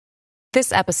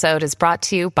This episode is brought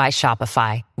to you by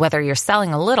Shopify. Whether you're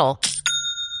selling a little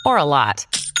or a lot,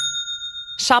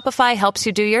 Shopify helps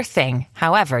you do your thing,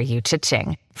 however you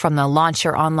cha-ching. From the launch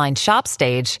your online shop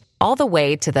stage, all the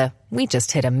way to the we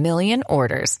just hit 1 million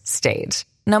orders stage.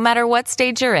 No matter what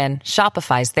stage you're in,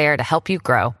 Shopify's there to help you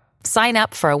grow. Sign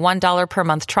up for a $1 per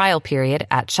month trial period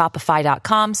at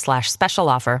shopify.com/special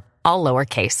offer, all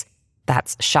lowercase.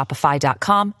 That's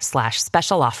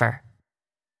shopify.com/special offer.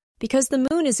 Because the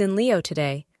moon is in Leo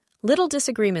today, little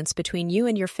disagreements between you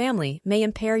and your family may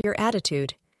impair your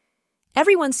attitude.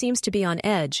 Everyone seems to be on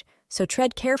edge, so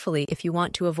tread carefully if you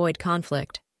want to avoid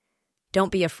conflict.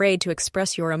 Don't be afraid to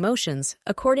express your emotions,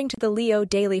 according to the Leo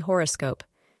Daily Horoscope.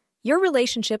 Your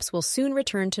relationships will soon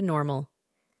return to normal.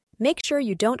 Make sure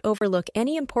you don't overlook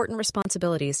any important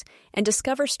responsibilities and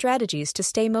discover strategies to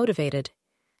stay motivated.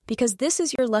 Because this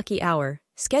is your lucky hour,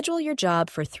 schedule your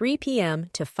job for 3 p.m.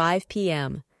 to 5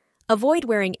 p.m. Avoid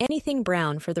wearing anything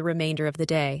brown for the remainder of the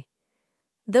day.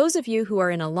 Those of you who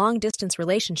are in a long-distance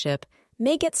relationship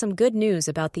may get some good news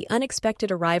about the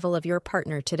unexpected arrival of your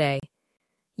partner today.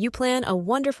 You plan a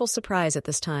wonderful surprise at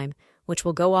this time, which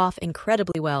will go off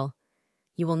incredibly well.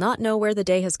 You will not know where the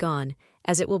day has gone,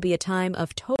 as it will be a time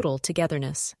of total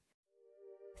togetherness.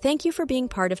 Thank you for being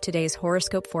part of today's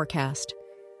horoscope forecast.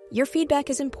 Your feedback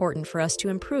is important for us to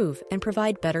improve and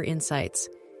provide better insights.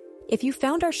 If you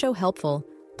found our show helpful,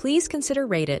 please consider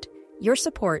rate it. Your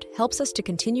support helps us to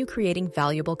continue creating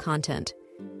valuable content.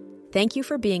 Thank you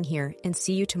for being here and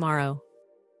see you tomorrow.